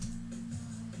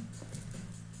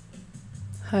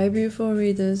Hi, beautiful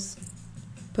readers,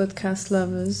 podcast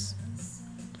lovers.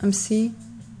 I'm C,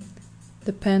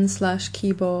 the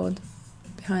pen/keyboard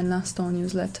behind Last Dawn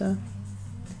newsletter.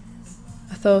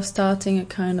 I thought of starting a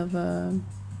kind of a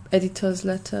editor's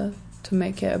letter to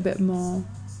make it a bit more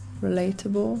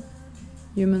relatable,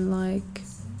 human-like,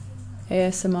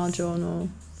 ASMR journal,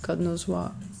 God knows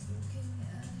what.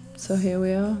 So here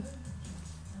we are.